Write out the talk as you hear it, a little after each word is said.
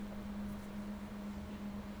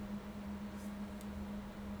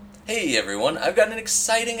Hey everyone, I've got an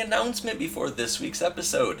exciting announcement before this week's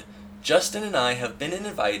episode. Justin and I have been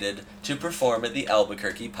invited to perform at the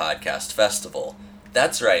Albuquerque Podcast Festival.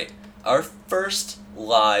 That's right, our first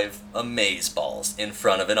live Amazeballs in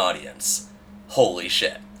front of an audience. Holy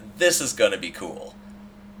shit, this is gonna be cool.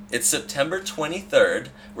 It's September 23rd,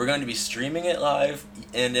 we're going to be streaming it live,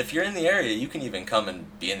 and if you're in the area, you can even come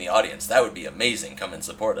and be in the audience. That would be amazing, come and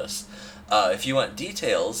support us. If you want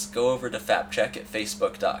details, go over to fapcheck at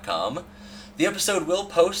facebook.com. The episode will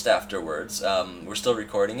post afterwards. We're still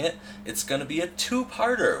recording it. It's going to be a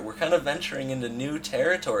two-parter. We're kind of venturing into new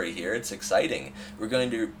territory here. It's exciting. We're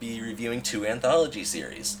going to be reviewing 2 anthology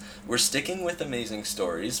series. We're sticking with amazing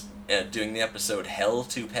stories and doing the episode Hell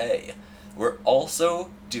to Pay. We're also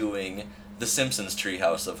doing the Simpsons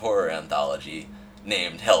Treehouse of Horror anthology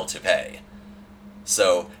named Hell to Pay.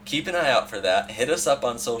 So, keep an eye out for that. Hit us up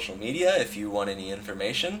on social media if you want any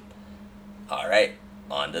information. Alright,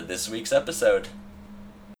 on to this week's episode.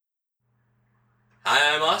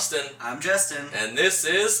 Hi, I'm Austin. I'm Justin. And this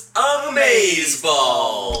is Amazeballs!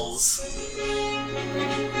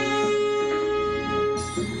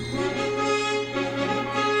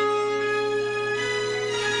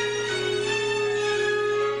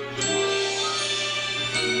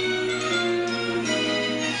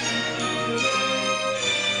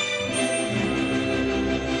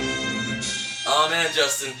 Oh man,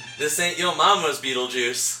 Justin, this ain't your mama's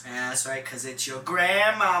Beetlejuice. Yeah, that's right, because it's your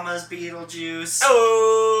grandmama's Beetlejuice.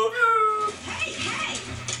 Oh! Hey, hey!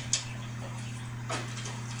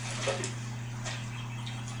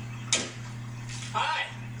 Hi!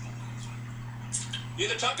 You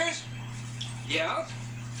the Tuckers? Yeah?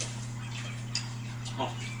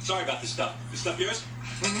 Oh, sorry about this stuff. This stuff yours?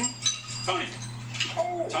 Mm-hmm. Tony.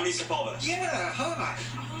 Oh! Tony Sepulveda. Yeah, hi!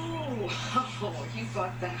 Oh, you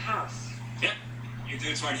bought the house. Yep. You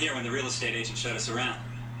dudes weren't here when the real estate agent showed us around.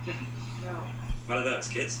 No. What are those,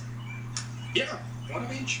 kids? Yeah, one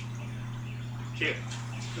of each. Cute.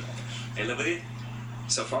 They live with you?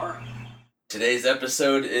 So far? Today's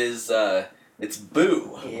episode is, it's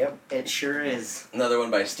Boo. Yep, it sure is. Another one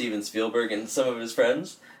by Steven Spielberg and some of his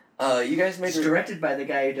friends. You guys made It's directed by the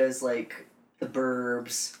guy who does, like, The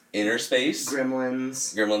Burbs, Inner Space,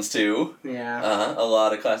 Gremlins. Gremlins 2, Yeah. a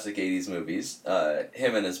lot of classic 80s movies.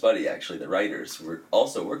 Him and his buddy, actually, the writers,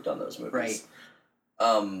 also worked on those movies. Right.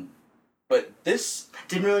 But this...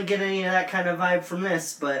 Didn't really get any of that kind of vibe from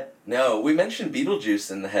this, but... No, we mentioned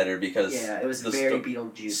Beetlejuice in the header because... Yeah, it was the very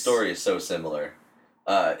Beetlejuice. story is so similar.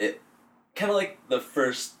 It kind of like the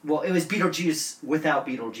first... Well, it was Beetlejuice without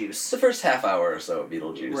Beetlejuice. The first half hour or so of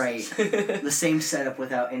Beetlejuice. Right. The same setup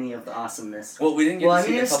without any of the awesomeness. Well, we didn't get to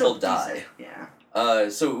see it a was couple still die. decent. Yeah.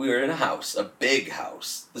 So we were in a house, a big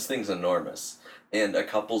house. This thing's enormous. And a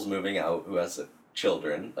couple's moving out who has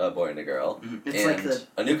children, a boy and a girl. It's and like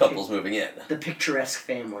a new couple's moving in. The picturesque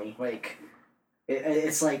family. Like,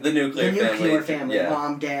 it's like... The nuclear family. Yeah.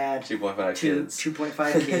 Mom, dad, 2.5 kids.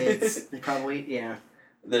 2.5 kids. They probably, yeah.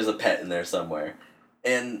 There's a pet in there somewhere.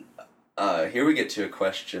 And here we get to a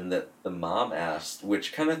question that the mom asked,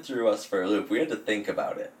 which kind of threw us for a loop. We had to think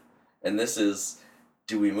about it. And this is,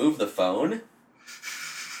 do we move the phone?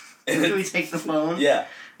 Do we take the phone? Yeah.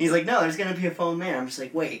 He's like, no, there's going to be a phone there. I'm just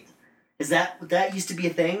like, wait. Is that used to be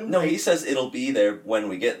a thing? No, like, he says it'll be there when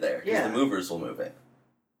we get there, because Yeah. the movers will move it.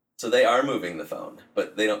 So they are moving the phone,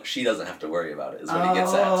 but she doesn't have to worry about it, is what he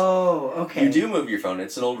gets at. Oh, okay. You do move your phone.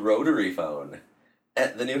 It's an old rotary phone.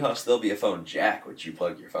 At the new house, there'll be a phone jack, which you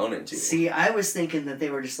plug your phone into. See, I was thinking that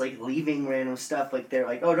they were just, like, leaving random stuff. Like, they're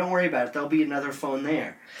like, oh, don't worry about it. There'll be another phone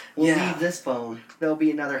there. We'll Yeah. leave this phone. There'll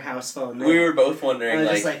be another house phone there. We were both I wondering, was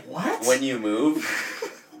like, just like, what? when you move,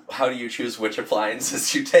 how do you choose which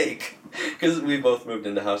appliances you take? Because we both moved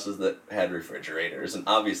into houses that had refrigerators and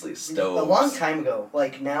obviously stoves. A long time ago.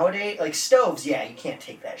 Like, nowadays, like, stoves, yeah, you can't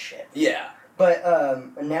take that shit. Yeah. But,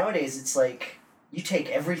 nowadays, it's like, you take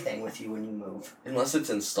everything with you when you move. Unless it's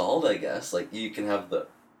installed, I guess. Like, you can have the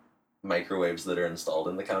microwaves that are installed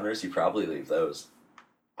in the counters. You probably leave those.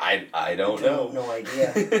 I don't know. No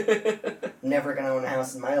idea. Never gonna own a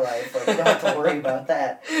house in my life. Like, don't have to worry about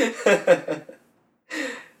that.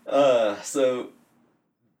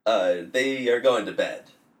 They are going to bed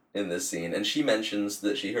in this scene, and she mentions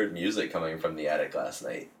that she heard music coming from the attic last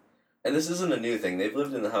night. And this isn't a new thing. They've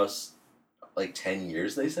lived in the house, like, 10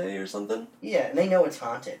 years, they say, or something? Yeah, and they know it's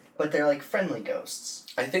haunted, but they're, like, friendly ghosts.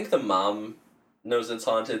 I think the mom knows it's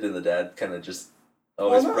haunted, and the dad kind of just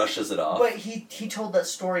always brushes it off. But he told that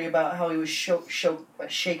story about how he was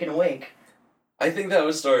shaken awake. I think that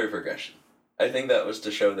was story progression. I think that was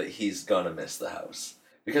to show that he's gonna miss the house.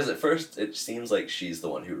 Because at first, it seems like she's the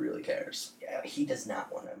one who really cares. Yeah, he does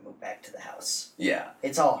not want to move back to the house. Yeah.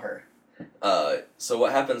 It's all her. So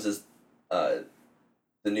what happens is the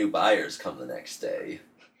new buyers come the next day.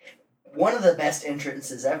 One of the best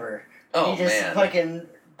entrances ever. Oh, he just man. fucking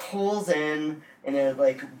pulls in a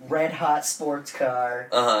like red hot sports car,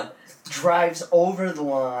 drives over the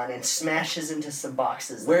lawn and smashes into some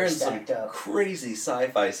boxes that Wearing are some stacked up. crazy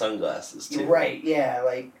sci-fi sunglasses too. Right, yeah,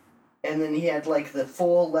 like, and then he had like the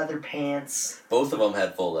full leather pants. Both of them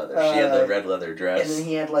had full leather. She had the red leather dress. And then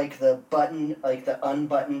he had like the button, like the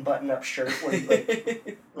unbuttoned button-up shirt where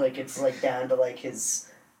he, like it's like down to like his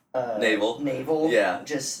navel. Yeah.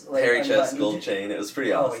 Just like hairy chest, unbuttoned. gold chain. It was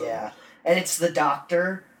pretty awesome. Oh yeah, and it's the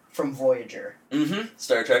Doctor from Voyager.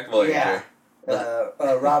 Star Trek Voyager. Yeah.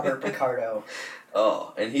 Robert Picardo.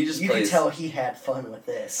 Oh, and he just You plays... can tell he had fun with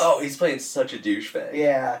this. Oh, he's playing such a douchebag.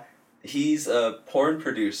 Yeah. He's a porn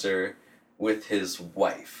producer with his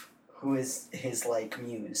wife. Who is his, like,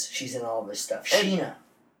 muse. She's in all of this stuff. And, Sheena.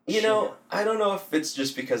 You know, I don't know if it's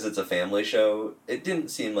just because it's a family show. It didn't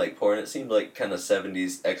seem like porn. It seemed like kind of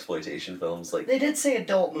 70s exploitation films. Like They did say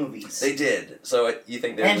adult movies. They did. So you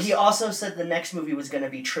think they're And just... he also said the next movie was going to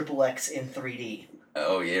be XXX in 3D.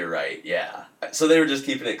 Oh, yeah, right, yeah. So they were just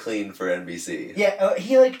keeping it clean for NBC. Yeah,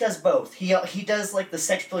 he, like, does both. He does, like, the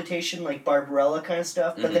sexploitation, like, Barbarella kind of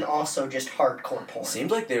stuff, but then also just hardcore porn. Seemed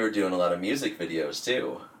like they were doing a lot of music videos,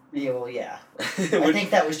 too. Yeah, well, yeah. I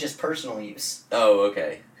think that was just personal use. Oh,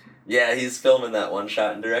 okay. Yeah, he's filming that one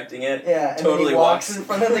shot and directing it. Yeah, and totally then he walks in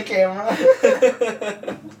front of the camera.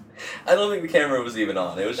 I don't think the camera was even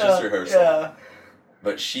on. It was just rehearsal. Yeah.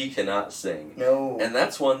 But she cannot sing. No. And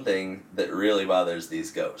that's one thing that really bothers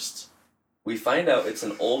these ghosts. We find out it's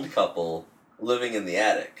an old couple living in the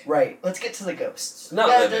attic. Right. Let's get to the ghosts. Not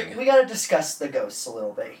living. We gotta discuss the ghosts a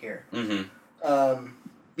little bit here.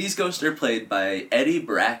 These ghosts are played by Eddie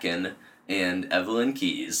Bracken and Evelyn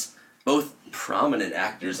Keyes, both prominent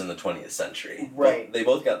actors in the 20th century. Right. They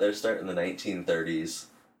both got their start in the 1930s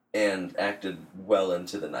and acted well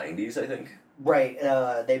into the 90s, I think. Right.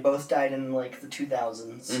 They both died in, like, the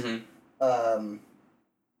 2000s.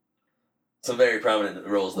 Some very prominent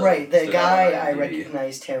roles, though. Right. The stood guy, out on I IMDb.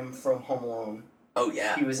 recognized him from Home Alone. Oh,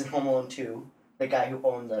 yeah. He was in Home Alone 2. The guy who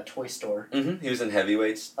owned the toy store. He was in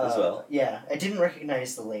Heavyweights as well. Yeah. I didn't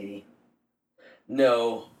recognize the lady.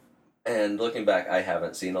 No. And looking back, I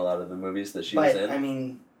haven't seen a lot of the movies that she was in. But, I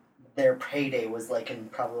mean, their heyday was, like, in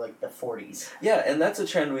probably, like, the 40s. Yeah, and that's a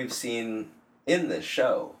trend we've seen in this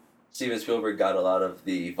show. Steven Spielberg got a lot of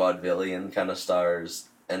the vaudevillian kind of stars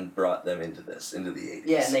and brought them into the 80s.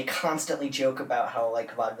 Yeah, and they constantly joke about how,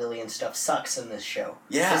 like, vaudevillian stuff sucks in this show.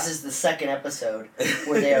 Yeah. This is the second episode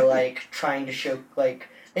where they're, like, trying to show, like,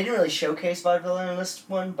 they didn't really showcase vaudevillian in this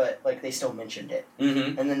one, but, like, they still mentioned it.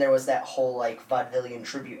 And then there was that whole, like, vaudevillian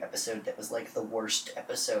tribute episode that was, like, the worst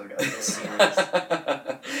episode of this series.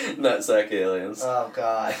 Nutsack aliens. Oh,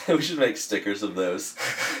 God. We should make stickers of those.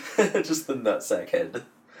 Just the nutsack head.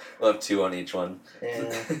 We'll have 2 on each one.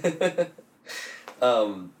 Yeah.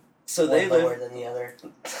 So One they lower live... than the other.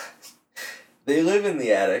 They live in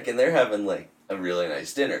the attic, and they're having, like, a really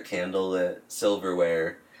nice dinner. Candlelit,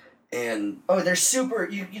 silverware, and... Oh, they're super...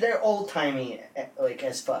 they're old-timey, like,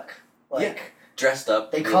 as fuck. Like... Yeah. Dressed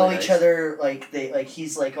up. They really call nice. each other, like,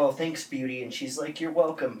 he's like, oh, thanks, Beauty, and she's like, you're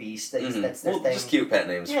welcome, Beast. That's their thing. Just cute pet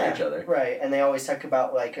names for each other. Right, and they always talk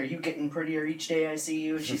about, like, are you getting prettier each day I see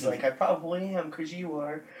you? And she's like, I probably am, because you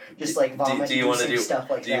are. Just, like, vomit do you want to do stuff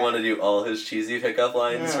like that. Do you want to do all his cheesy pickup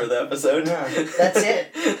lines for the episode? Yeah, that's it.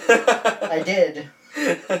 I did.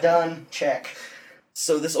 Done. Check.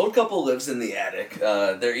 So this old couple lives in the attic.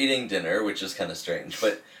 They're eating dinner, which is kind of strange,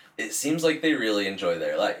 but it seems like they really enjoy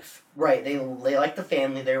their life. Right, they like the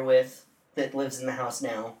family they're with that lives in the house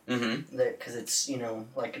now. Mm-hmm. It's,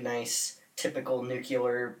 like a nice, typical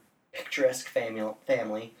nuclear, picturesque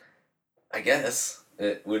family. I guess.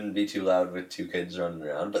 It wouldn't be too loud with 2 kids running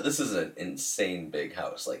around, but this is an insane big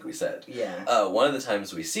house, like we said. Yeah. One of the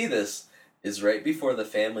times we see this is right before the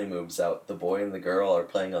family moves out. The boy and the girl are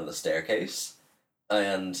playing on the staircase,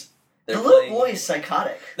 and the little boy is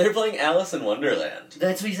psychotic. They're playing Alice in Wonderland.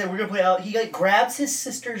 That's what he said. We're gonna play out. He like grabs his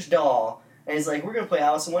sister's doll and he's like, "We're gonna play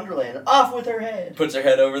Alice in Wonderland." Off with her head. Puts her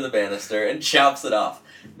head over the banister and chops it off.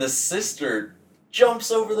 The sister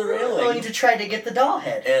jumps over the railing to try to get the doll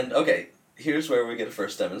head. And okay, here's where we get a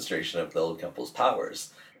first demonstration of the old couple's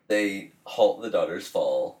powers. They halt the daughter's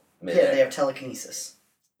fall midair. Yeah, they have telekinesis.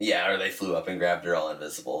 Yeah, or they flew up and grabbed her all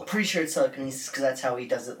invisible. Pretty sure it's telekinesis because that's how he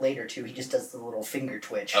does it later too. He just does the little finger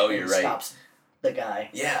twitch. Oh, you're right. Stops the guy.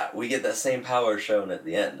 Yeah, we get that same power shown at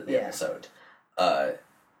the end of the episode.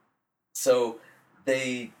 So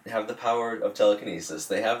they have the power of telekinesis.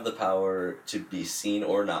 They have the power to be seen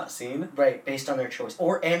or not seen. Right, based on their choice.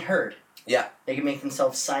 And heard. Yeah. They can make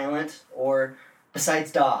themselves silent, or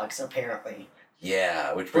besides dogs, apparently.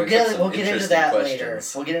 Yeah, which We'll brings up get some into that questions. later.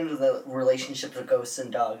 We'll get into the relationship of ghosts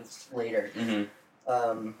and dogs later.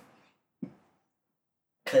 Mm-hmm.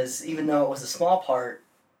 Because even though it was a small part,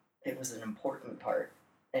 it was an important part.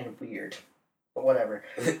 And weird. But whatever.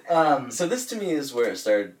 So this to me is where it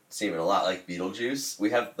started seeming a lot like Beetlejuice.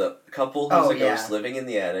 We have the couple who's a ghost living in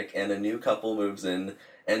the attic, and a new couple moves in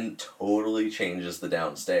and totally changes the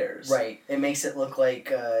downstairs. Right. It makes it look like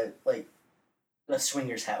a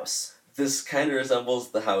swinger's house. This kind of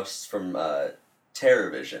resembles the house from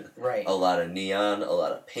TerrorVision. Right. A lot of neon, a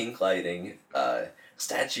lot of pink lighting,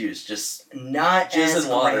 statues just not jizz as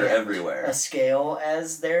and water grand everywhere. A scale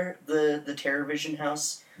as the TerrorVision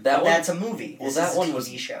house. That's a movie. Well, this that is one a TV was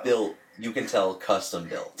show. built, you can tell, custom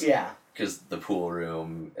built. Yeah. Because the pool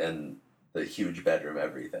room and the huge bedroom,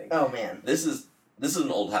 everything. Oh man. This is an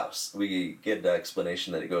old house. We get the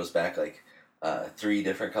explanation that it goes back 3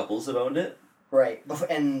 different couples have owned it. Right,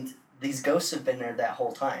 and these ghosts have been there that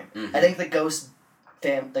whole time. Mm-hmm. I think the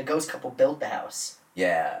ghost couple built the house.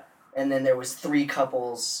 Yeah. And then there was 3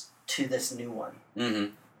 couples to this new one.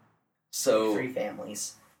 Mm-hmm. So 3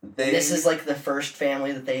 families. This is the first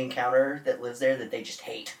family that they encounter that lives there that they just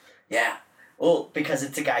hate. Yeah. Well, because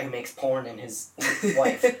it's a guy who makes porn and his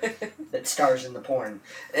wife that stars in the porn.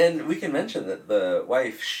 And we can mention that the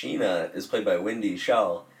wife, Sheena, is played by Wendy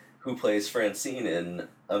Shaw, who plays Francine in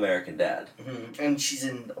American Dad. Mm-hmm. And she's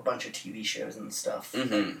in a bunch of TV shows and stuff.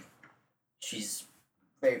 Mm-hmm. She's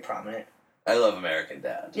very prominent. I love American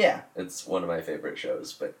Dad. Yeah. It's one of my favorite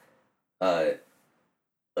shows, but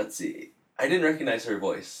let's see. I didn't recognize her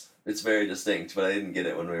voice. It's very distinct, but I didn't get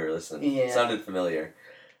it when we were listening. Yeah. It sounded familiar.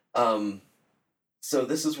 So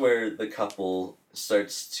this is where the couple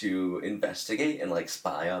starts to investigate and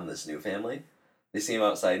spy on this new family. They see him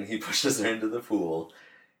outside and he pushes her into the pool.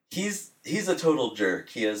 He's a total jerk.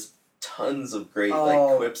 He has tons of great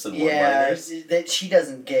quips and one-liners. Yeah, that she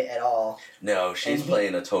doesn't get at all. No, she's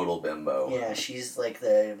playing a total bimbo. Yeah, she's like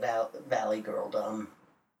the Valley Girl dumb.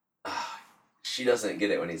 She doesn't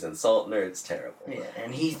get it when he's insulting her. It's terrible. Yeah,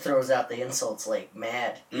 and he throws out the insults like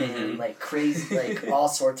mad. Mm-hmm. And crazy, all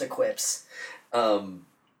sorts of quips.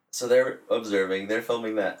 So they're observing, they're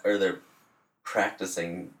filming that, or they're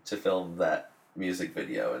practicing to film that music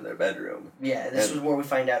video in their bedroom. Yeah, this is where we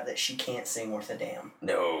find out that she can't sing worth a damn.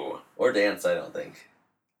 No. Or dance, I don't think.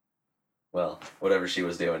 Well, whatever she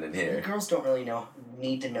was doing in here. Girls don't really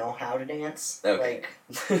need to know how to dance. Okay.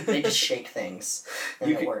 They just shake things,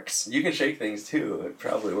 and it works. You can shake things too. It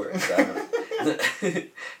probably works. I don't know.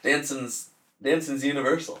 Dancing's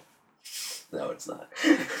universal. No, it's not.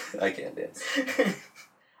 I can't dance.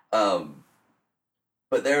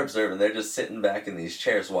 But they're observing. They're just sitting back in these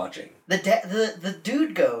chairs watching. The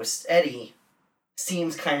dude ghost, Eddie,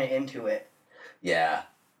 seems kind of into it. Yeah.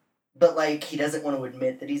 But, he doesn't want to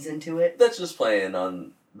admit that he's into it. That's just playing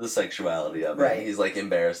on the sexuality of it. Right. He's,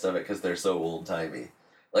 embarrassed of it because they're so old-timey.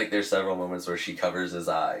 There's several moments where she covers his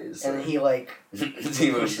eyes. And he,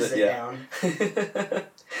 he pushes it down.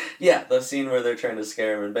 Yeah, the scene where they're trying to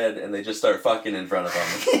scare him in bed and they just start fucking in front of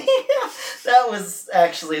him. That was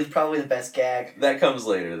actually probably the best gag. That comes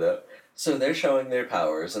later, though. So they're showing their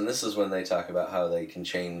powers, and this is when they talk about how they can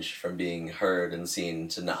change from being heard and seen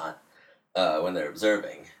to not when they're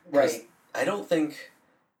observing. Right. I don't think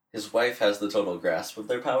his wife has the total grasp of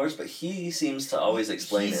their powers, but he seems to always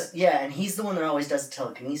explain it. Yeah, and he's the one that always does the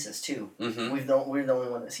telekinesis, too. Mm-hmm. We're the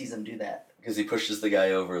only one that sees him do that. Because he pushes the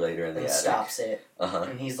guy over later in the attic. And stops it. Uh-huh.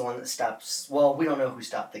 And he's the one that stops... Well, we don't know who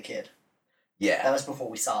stopped the kid. Yeah. That was before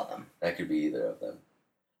we saw them. That could be either of them.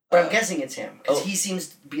 But I'm guessing it's him, because he seems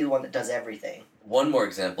to be the one that does everything. One more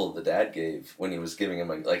example the dad gave when he was giving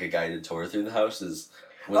him a guided tour through the house is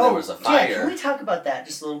when there was a fire. Yeah, can we talk about that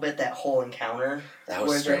just a little bit, that whole encounter? That was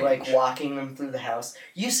where strange. they're, walking them through the house.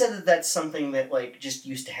 You said that that's something that, just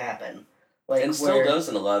used to happen. And still does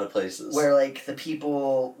in a lot of places. Where, the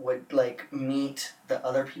people would, meet the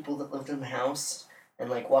other people that lived in the house and,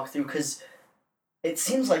 walk through, because it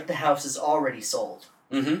seems like the house is already sold.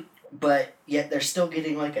 Mm-hmm. But yet they're still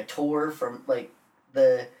getting, a tour from,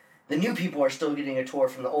 the new people are still getting a tour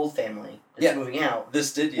from the old family that's moving out.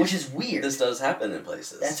 Which is weird. This does happen in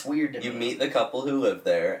places. That's weird to me. You meet the couple who live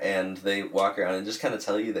there, and they walk around and just kind of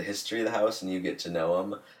tell you the history of the house, and you get to know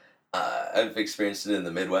them. I've experienced it in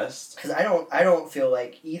the Midwest. Because I don't feel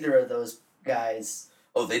like either of those guys...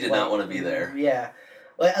 Oh, they did not want to be there. Yeah.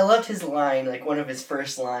 I loved his line, one of his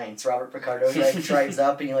first lines. Robert Picardo, he, drives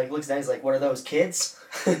up and he, looks down, he's like, what are those, kids?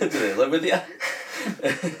 Do they live with you?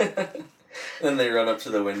 Then they run up to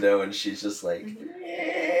the window and she's just like,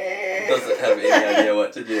 doesn't have any idea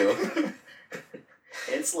what to do.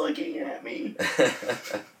 It's looking at me.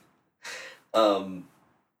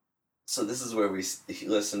 So this is where we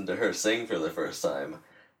listened to her sing for the first time.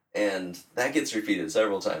 And that gets repeated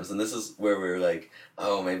several times. And this is where we're like,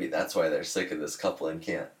 oh, maybe that's why they're sick of this couple and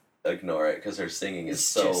can't ignore it. Because her singing is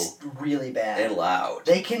so just really bad. And loud.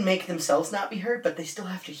 They can make themselves not be heard, but they still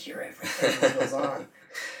have to hear everything that goes on.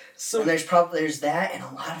 So and there's that and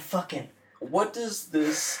a lot of fucking... What does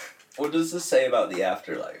this say about the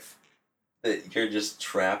afterlife? That you're just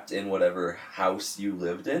trapped in whatever house you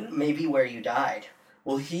lived in? Maybe where you died.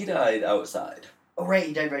 Well, he died outside. Oh, right,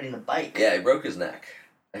 he died riding the bike. Yeah, he broke his neck.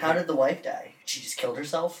 How did the wife die? She just killed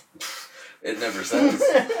herself? It never says.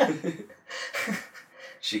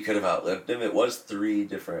 She could have outlived him. It was 3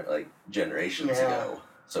 different, generations ago.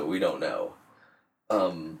 So we don't know.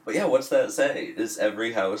 But yeah, what's that say? Is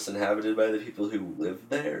every house inhabited by the people who live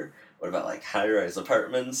there? What about, high-rise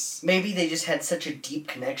apartments? Maybe they just had such a deep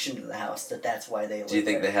connection to the house that's why they lived Do you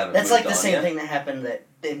think there. they haven't That's moved like the on same yet? thing that happened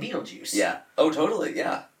in Beetlejuice. Yeah. Oh, totally,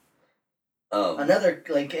 yeah. Another,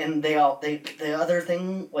 and the other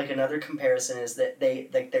thing, another comparison is that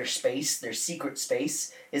their space, their secret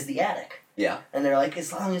space, is the attic. Yeah. And they're like,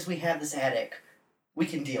 as long as we have this attic, we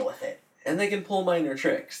can deal with it. And they can pull minor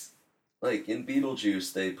tricks. Like, in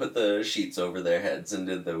Beetlejuice, they put the sheets over their heads and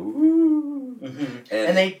did the woo. Mm-hmm.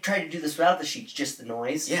 And they tried to do this without the sheets, just the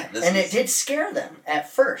noise. Yeah. It did scare them at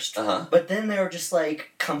first. Uh-huh. But then they were just,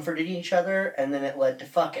 comforting each other, and then it led to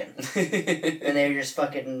fucking. And they were just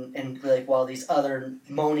fucking, and, while these other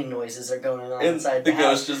moaning noises are going on inside the house.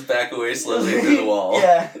 ghost just back away slowly through the wall.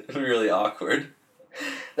 Yeah. Really awkward.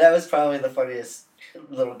 That was probably the funniest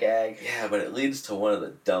little gag. Yeah, but it leads to one of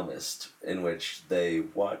the dumbest, in which they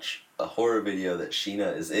watch a horror video that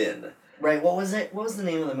Sheena is in. Right, what was it? What was the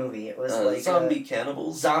name of the movie? It was Zombie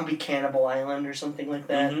Cannibals. Zombie Cannibal Island or something like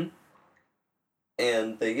that. Mm-hmm.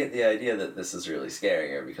 And they get the idea that this is really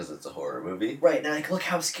scaring her because it's a horror movie. Right, and look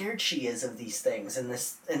how scared she is of these things in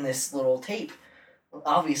this little tape.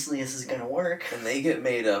 Obviously this is gonna work. And they get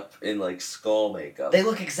made up in skull makeup. They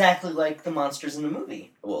look exactly like the monsters in the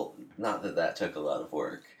movie. Well, not that took a lot of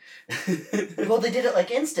work. Well, they did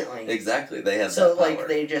it instantly. Exactly, they had so that power.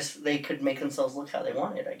 they could make themselves look how they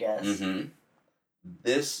wanted, I guess. Mm-hmm.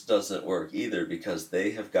 This doesn't work either because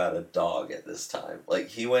they have got a dog at this time.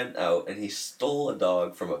 He went out and he stole a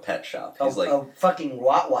dog from a pet shop. He's a fucking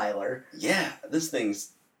Rottweiler. Yeah, this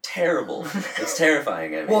thing's terrible. It's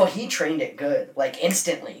terrifying, I mean. Well, he trained it good,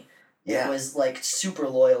 instantly. Yeah. It was, super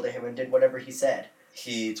loyal to him and did whatever he said.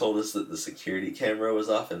 He told us that the security camera was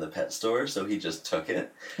off in the pet store, so he just took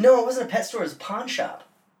it. No, it wasn't a pet store, it was a pawn shop.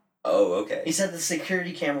 Oh, okay. He said the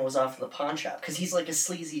security camera was off in the pawn shop, because he's a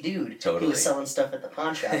sleazy dude. Totally. He was selling stuff at the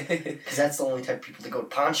pawn shop, because that's the only type of people that go to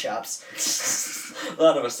pawn shops. A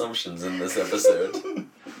lot of assumptions in this episode.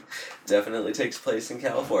 Definitely takes place in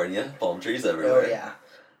California. Palm trees everywhere. Oh, yeah.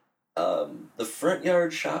 The front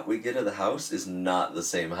yard shot we get of the house is not the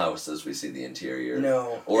same house as we see the interior.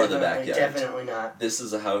 No. Or the backyard. Definitely not. This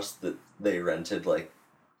is a house that they rented,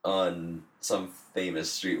 on some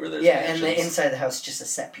famous street where there's mansions. mansions. And the inside of the house is just a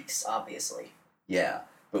set piece, obviously. Yeah,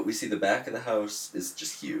 but we see the back of the house is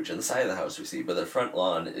just huge, and the side of the house we see, but the front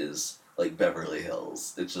lawn is like Beverly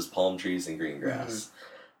Hills. It's just palm trees and green grass.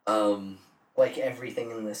 Mm-hmm. Like everything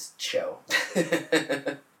in this show.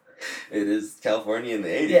 It is California in the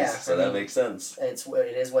 80s, yeah, so that makes sense. It is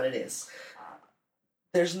what it is.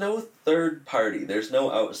 There's no third party. There's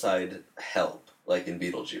no outside help, like in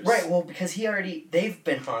Beetlejuice. Right, well, because they've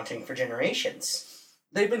been haunting for generations.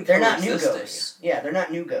 They're not new ghosts. Yeah, they're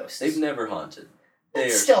not new ghosts. They've never haunted.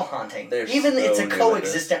 It's still haunting. Even it's a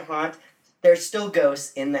coexistent haunt, there's still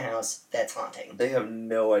ghosts in the house that's haunting. They have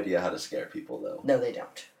no idea how to scare people, though. No, they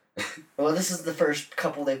don't. Well, this is the first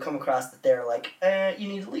couple they've come across that they're like, you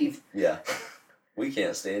need to leave. Yeah. We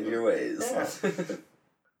can't stand your ways.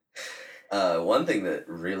 Yeah. One thing that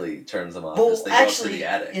really turns them off is they go up to the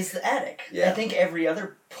attic. Is the attic. Yeah. I think every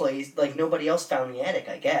other place, nobody else found the attic,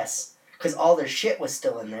 I guess. Because all their shit was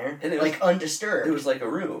still in there. And it was undisturbed. It was like a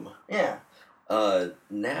room. Yeah.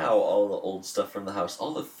 Now all the old stuff from the house,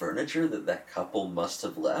 all the furniture that couple must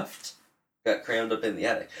have left, got crammed up in the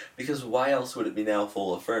attic. Because why else would it be now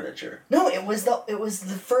full of furniture? No, it was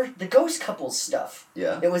the ghost couple's stuff.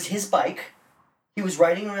 Yeah. It was his bike. He was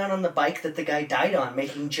riding around on the bike that the guy died on,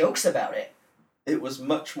 making jokes about it. It was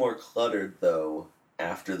much more cluttered, though,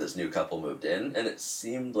 after this new couple moved in, and it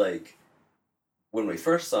seemed like when we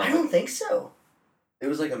first saw him... I don't think so. It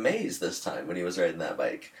was like a maze this time when he was riding that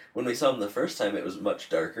bike. When we saw him the first time, it was much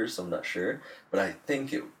darker, so I'm not sure. But I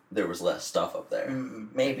think there was less stuff up there.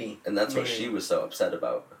 Maybe. And that's what she was so upset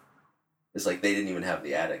about. It's like they didn't even have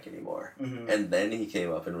the attic anymore. Mm-hmm. And then he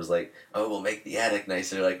came up and was like, oh, we'll make the attic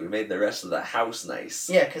nicer like we made the rest of the house nice.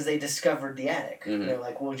 Yeah, because they discovered the attic. Mm-hmm. They're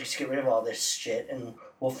like, we'll just get rid of all this shit and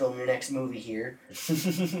we'll film your next movie here.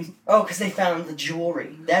 Oh, because they found the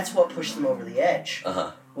jewelry. That's what pushed them over the edge.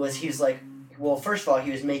 Uh-huh. Was he was like, well, first of all,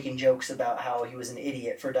 he was making jokes about how he was an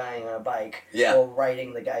idiot for dying on a bike while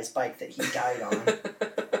riding the guy's bike that he died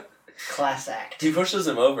on. Class act. He pushes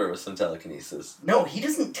him over with some telekinesis. No, he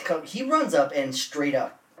doesn't. He runs up and straight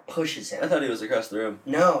up pushes him. I thought he was across the room.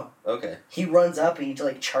 No. Okay. He runs up and he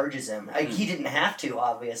like charges him. He didn't have to,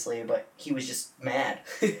 obviously, but he was just mad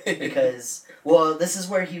because this is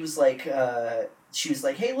where he was like. She was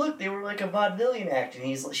like, "Hey, look, they were like a vaudevillian act,"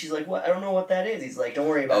 and she's like, "What? I don't know what that is." He's like, "Don't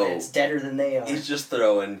worry about it. It's deader than they are." He's just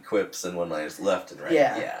throwing quips and one-liners left and right.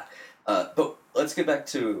 Yeah. But let's get back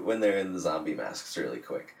to when they're in the zombie masks really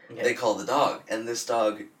quick. Okay. They call the dog, and this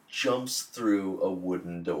dog jumps through a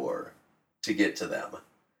wooden door to get to them.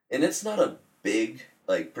 And it's not a big,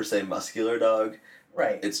 like, per se muscular dog.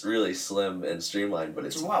 Right. It's really slim and streamlined, but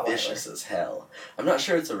it's vicious as hell. I'm not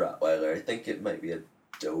sure it's a Rottweiler. I think it might be a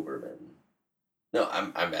Doberman. No,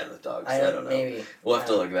 I'm bad with dogs. I don't know. Maybe. We'll have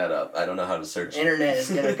to look that up. I don't know how to search. Internet is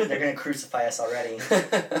they're gonna crucify us already.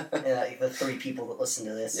 And, like, the 3 people that listen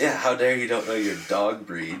to this. Yeah, how dare you don't know your dog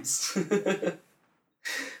breeds.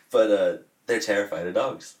 But they're terrified of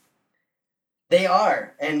dogs. They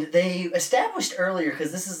are, and they established earlier,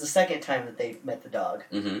 because this is the second time that they've met the dog,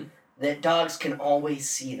 that dogs can always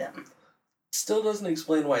see them. Still doesn't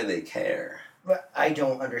explain why they care. But I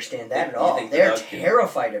don't understand that at all. They're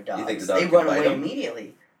terrified of dogs. You think the dog they run away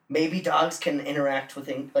immediately. Maybe dogs can interact with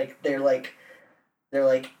they're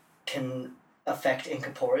can affect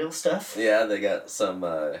incorporeal stuff. Yeah, they got some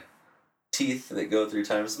teeth that go through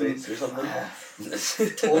time space or something.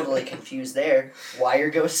 Totally confused there. Why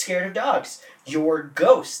are ghosts scared of dogs? You're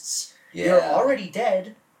ghosts. Yeah. You're already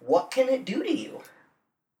dead. What can it do to you?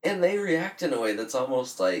 And they react in a way that's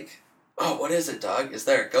almost like, oh, what is it, dog? Is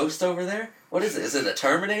there a ghost over there? What is it? Is it a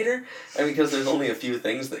Terminator? I mean, because there's only a few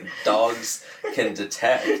things that dogs can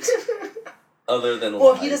detect other than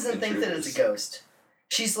he doesn't think that it's a ghost.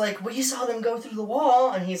 She's like, well, you saw them go through the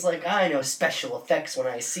wall, and he's like, I know special effects when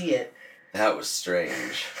I see it. That was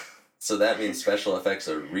strange. So that means special effects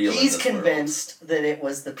are real. He's convinced that it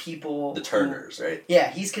was the people... The Turners, right? Yeah,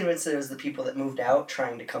 he's convinced that it was the people that moved out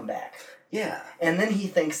trying to come back. Yeah. And then he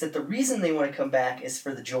thinks that the reason they want to come back is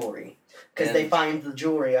for the jewelry. Because they find the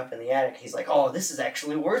jewelry up in the attic. He's like, oh, this is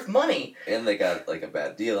actually worth money. And they got, like, a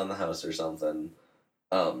bad deal on the house or something.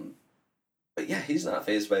 But yeah, he's not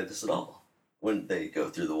fazed by this at all when they go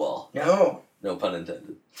through the wall. No. No pun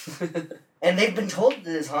intended. And they've been told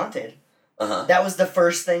that it's haunted. Uh-huh. That was the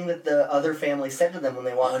first thing that the other family said to them when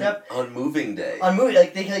they walked up. On moving day. On moving,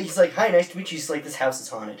 like, he's like, hi, nice to meet you. He's like, this house is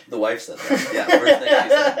haunted. The wife said that. Yeah, first thing she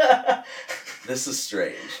said. This is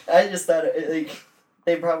strange. I just thought,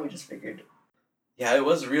 they probably just figured. Yeah, it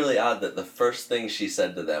was really odd that the first thing she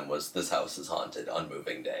said to them was, this house is haunted on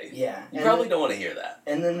moving day. Yeah. You probably don't want to hear that.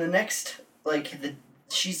 And then the next,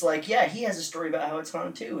 she's like, yeah, he has a story about how it's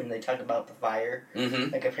haunted too. And they talk about the fire.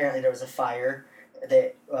 Mm-hmm. Like, apparently there was a fire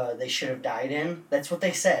that they should have died in. That's what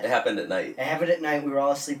they said. It happened at night. It happened at night. We were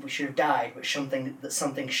all asleep. We should have died, but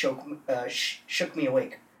something shook me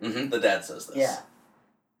awake. Mm-hmm. The dad says this. Yeah.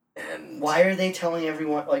 And why are they telling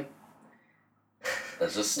everyone, like...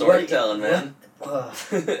 That's just storytelling, man.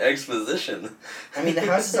 Exposition. I mean, the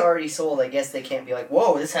house is already sold. I guess they can't be like,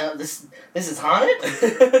 whoa, this is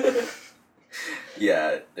haunted?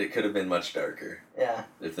 Yeah, it could have been much darker. Yeah.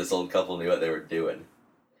 If this old couple knew what they were doing.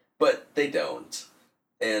 But they don't.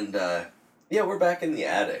 And, we're back in the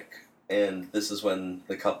attic. And this is when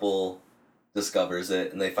the couple discovers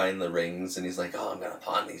it, and they find the rings, and he's like, oh, I'm gonna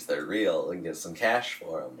pawn these, they're real, and get some cash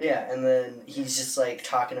for them. Yeah, and then he's just, like,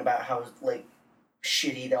 talking about how, like,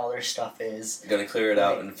 shitty all their stuff is. Gonna clear it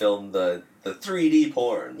out and film the 3D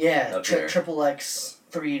porn. Yeah, triple X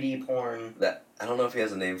 3D porn. That I don't know if he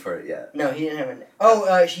has a name for it yet. No, he didn't have a name.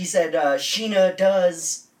 Oh, he said, Sheena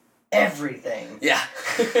does everything. Yeah.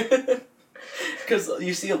 Because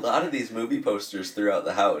you see a lot of these movie posters throughout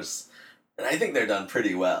the house, and I think they're done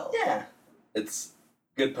pretty well. Yeah. It's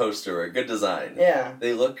good poster work, good design. Yeah.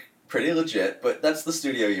 They look pretty legit, but that's the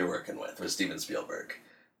studio you're working with Steven Spielberg.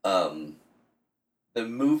 The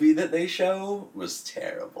movie that they show was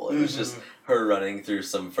terrible. It was just her running through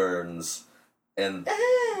some ferns and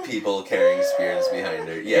people carrying spears behind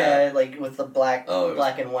her. Yeah, like with the black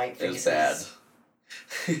and white faces.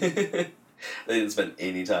 It was bad. They didn't spend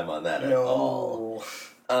any time on that at all.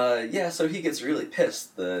 So he gets really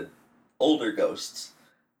pissed. The older ghosts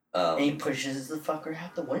And he pushes the fucker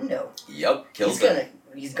out the window. Yep, kills him.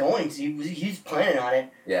 He's going to. He's planning on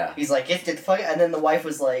it. Yeah. He's like, get the fuck. And then the wife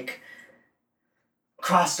was like,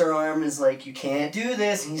 crossed her arm and is like, you can't do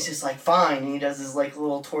this. And he's just like, fine. And he does his like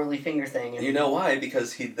little twirly finger thing. And you know why?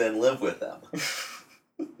 Because he'd then live with them.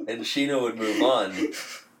 And Sheena would move on.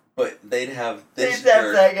 But they'd have this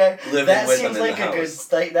jerk that guy. living That with seems them in like the a house.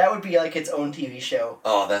 good. Like, that would be like its own TV show.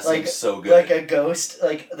 Oh, that like, seems so good. Like a ghost.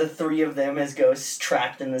 Like the three of them as ghosts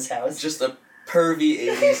trapped in this house. Just a pervy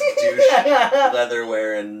 80s douche,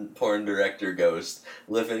 leather-wearing porn director ghost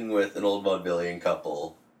living with an old vaudevillian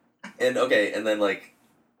couple. And then like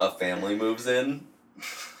a family moves in.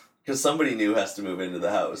 Because somebody new has to move into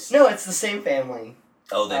the house. No, it's the same family.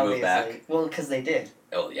 Oh, they moved back? Well, because they did.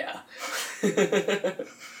 Oh, yeah.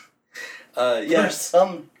 For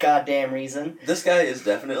some goddamn reason. This guy is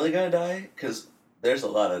definitely gonna die, because there's a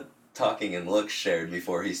lot of talking and looks shared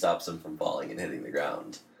before he stops him from falling and hitting the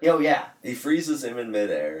ground. Oh, yeah. He freezes him in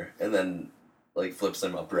midair, and then, like, flips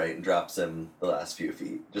him upright and drops him the last few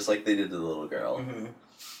feet, just like they did to the little girl. Mm-hmm.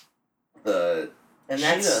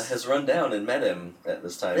 Sheena has run down and met him at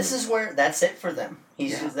this time. This is where, that's it for them.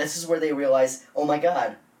 This is where they realize, oh my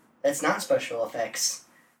god, that's not special effects.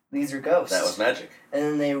 These are ghosts. That was magic. And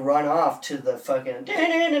then they run off to the fucking... They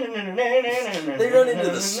run into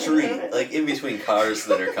the street, like in between cars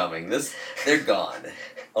that are coming. They're gone.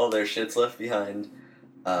 All their shit's left behind.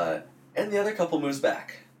 And the other couple moves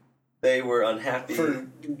back. They were unhappy.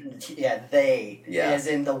 As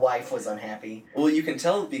in the wife was unhappy. Well, you can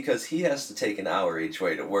tell because he has to take an hour each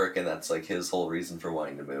way to work, and that's like his whole reason for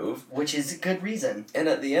wanting to move. Which is a good reason. And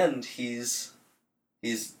at the end, he's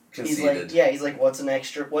conceded. He's like, what's an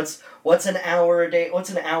hour a day? What's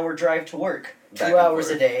an hour drive to work? Back 2 and hours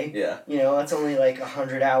forth. a day. Yeah. You know, that's only like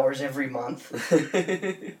 100 hours every month.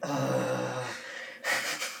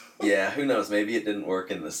 Yeah, who knows? Maybe it didn't work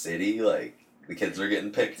in the city. Like the kids were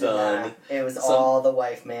getting picked on. It was all the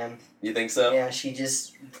wife, man. You think so? Yeah, she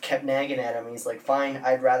just kept nagging at him. He's like, fine,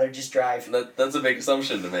 I'd rather just drive. That's a big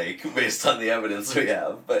assumption to make based on the evidence we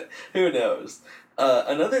have, but who knows?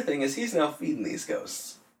 Another thing is he's now feeding these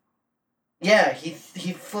ghosts. Yeah, he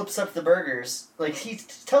flips up the burgers. Like, he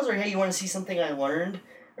tells her, hey, you want to see something I learned?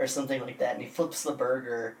 Or something like that. And he flips the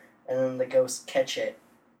burger, and then the ghosts catch it.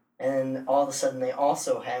 And all of a sudden, they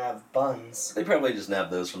also have buns. They probably just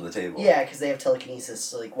nabbed those from the table. Yeah, because they have telekinesis,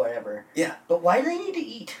 so like, whatever. Yeah. But why do they need to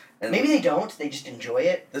eat? And maybe they don't. They just enjoy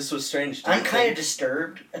it. This was strange. I'm kind of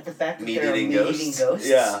disturbed at the fact that they're meat-eating ghosts.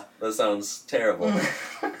 Yeah, that sounds terrible.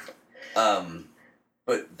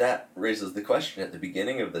 But that raises the question at the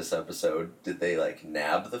beginning of this episode, did they, like,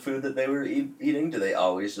 nab the food that they were eating? Do they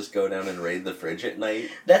always just go down and raid the fridge at night?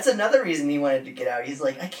 That's another reason he wanted to get out. He's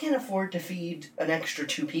like, I can't afford to feed an extra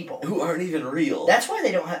 2 people. Who aren't even real. That's why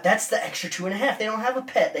they don't have... That's the extra 2.5. They don't have a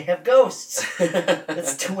pet. They have ghosts.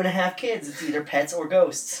 That's 2.5 kids. It's either pets or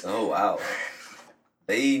ghosts. Oh, wow.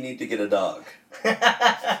 They need to get a dog.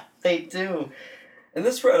 They do. And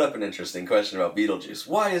this brought up an interesting question about Beetlejuice.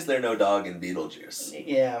 Why is there no dog in Beetlejuice?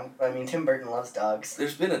 Yeah, I mean, Tim Burton loves dogs.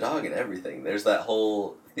 There's been a dog in everything. There's that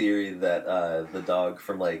whole theory that the dog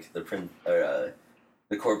from, like, the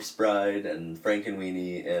Corpse Bride and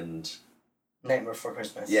Frankenweenie and... Nightmare Before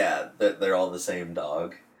Christmas. Yeah, that they're all the same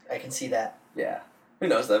dog. I can see that. Yeah. Who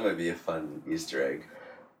knows, that might be a fun Easter egg.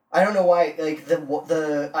 I don't know why, like,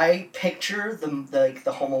 I picture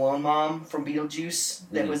the Home Alone mom from Beetlejuice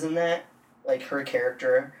that was in that. Like, her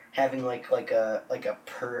character having like a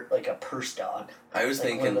purse dog. I was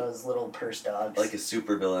thinking one of those little purse dogs. like a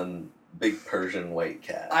supervillain, big Persian white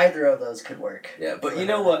cat. Either of those could work. Yeah, but you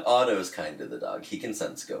know what? Otto's kind of the dog. He can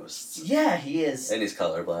sense ghosts. Yeah, he is. And he's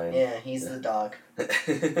colorblind. Yeah, he's the dog.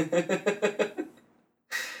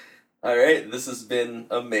 All right, this has been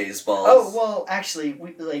Amazeballs. Oh well, actually,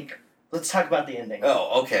 let's talk about the ending.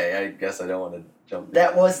 Oh, okay. I guess I don't want to jump.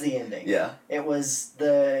 That was the ending. Yeah. It was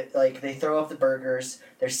they throw up the burgers.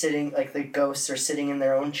 They're sitting, like, the ghosts are sitting in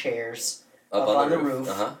their own chairs up on the roof.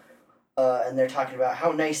 Uh-huh. And they're talking about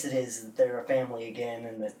how nice it is that they're a family again,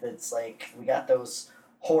 and that it's like, we got those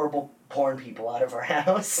horrible porn people out of our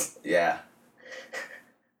house. Yeah.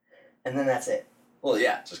 And then that's it. Well,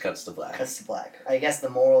 yeah, it just cuts to black. Cuts to black. I guess the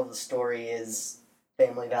moral of the story is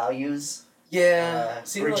family values. Yeah.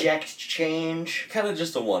 Reject change. Kind of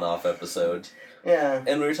just a one-off episode. Yeah.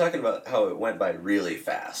 And we were talking about how it went by really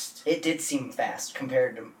fast. It did seem fast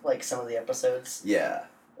compared to, like, some of the episodes. Yeah.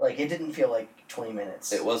 Like, it didn't feel like 20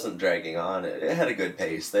 minutes. It wasn't dragging on. It had a good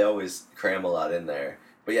pace. They always cram a lot in there.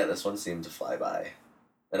 But yeah, this one seemed to fly by.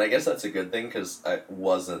 And I guess that's a good thing, because it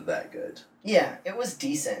wasn't that good. Yeah, it was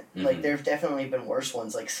decent. Mhm. Like, there've definitely been worse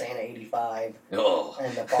ones, like Santa 85 Oh.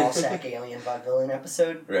 and the Ballsack Alien Vaudevillain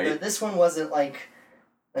episode. Right. But this one wasn't, like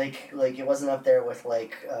it wasn't up there with,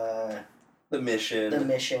 like, The Mission. The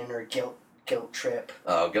Mission or Guilt Trip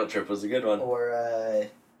Oh, Guilt Trip was a good one. or,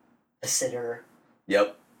 The Sitter.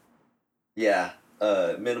 Yep. Yeah.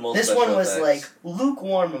 Minimal This special one was, effects. like,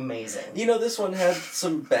 lukewarm amazing. You know, this one had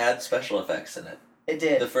some bad special effects in it. It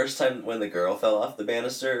did. The first time when the girl fell off the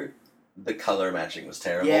banister, the color matching was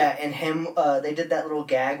terrible. Yeah, and they did that little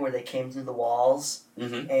gag where they came through the walls,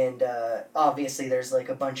 Mm-hmm. and obviously there's like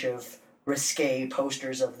a bunch of risque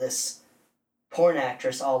posters of this porn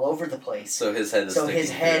actress all over the place. So his head is So sticking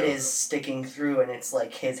his head through. is sticking through, and it's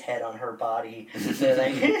like his head on her body. They're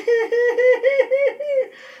like,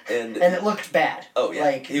 and it looked bad. oh yeah,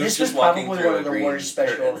 Like he was this just was walking probably through one a of the green worst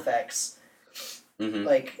special curtain. effects. Mm-hmm.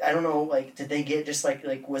 Like I don't know, like did they get just like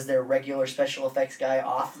was their regular special effects guy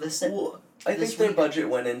off the set? Well, I this think their week? budget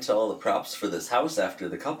went into all the props for this house after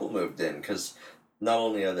the couple moved in, because not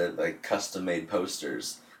only are there like custom made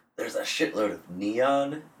posters, there's a shitload of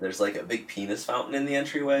neon. There's like a big penis fountain in the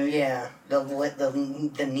entryway. Yeah,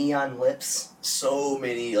 the neon lips. So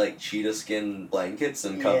many like cheetah skin blankets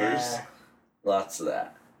and covers. Yeah, Lots of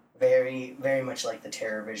that. very very much like the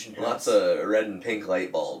TerrorVision house. Lots of red and pink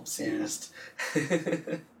light bulbs Yeah. used.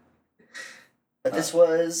 But this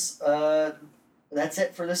was that's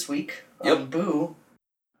it for this week. Yep. Boo.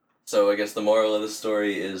 So I guess the moral of the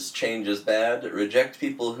story is change is bad, reject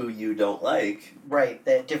people who you don't like, Right,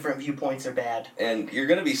 that different viewpoints are bad. and you're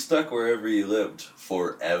gonna be stuck wherever you lived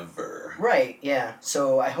forever. Right, yeah.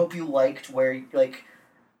 So I hope you liked where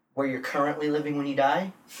you're currently living when you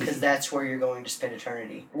die, because that's where you're going to spend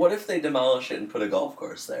eternity. What if they demolish it and put a golf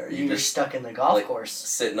course there? You You're just stuck in the golf like, course.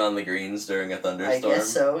 sitting on the greens during a I thunderstorm? guess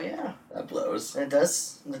so, yeah. That blows. It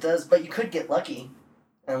does. But you could get lucky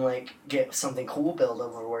and, like, get something cool built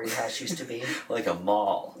over where your house used to be. Like a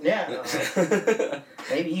mall. Yeah.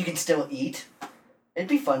 Maybe you can still eat. It'd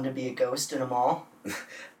be fun to be a ghost in a mall.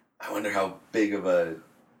 I wonder how big of a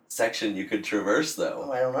section you could traverse, though.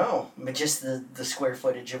 Oh, I don't know. But just the square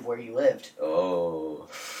footage of where you lived. Oh.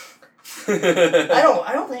 I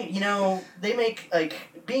don't think, they make, like,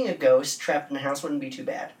 being a ghost trapped in a house wouldn't be too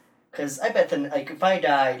bad. Because I bet if I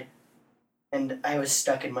died and I was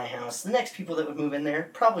stuck in my house, the next people that would move in there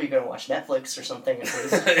probably going to watch Netflix or something at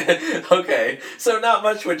least. Okay, so not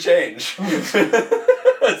much would change.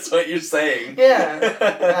 That's what you're saying.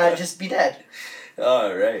 Yeah, just be dead.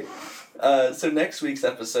 Alright. So next week's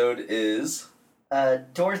episode is...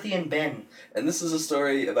 Dorothy and Ben. And this is a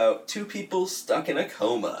story about two people stuck in a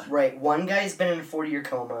coma. Right, one guy's been in a 40-year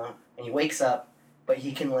coma, and he wakes up, but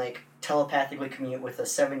he can, like, telepathically commute with a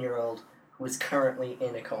 7-year-old who is currently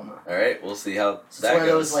in a coma. Alright, we'll see how So that it's one goes.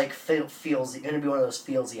 of those, like, gonna be one of those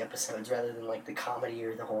feelsy episodes rather than, like, the comedy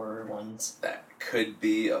or the horror ones. That could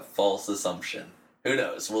be a false assumption. Who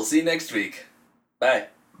knows? We'll see you next week. Bye.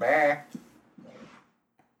 Bah.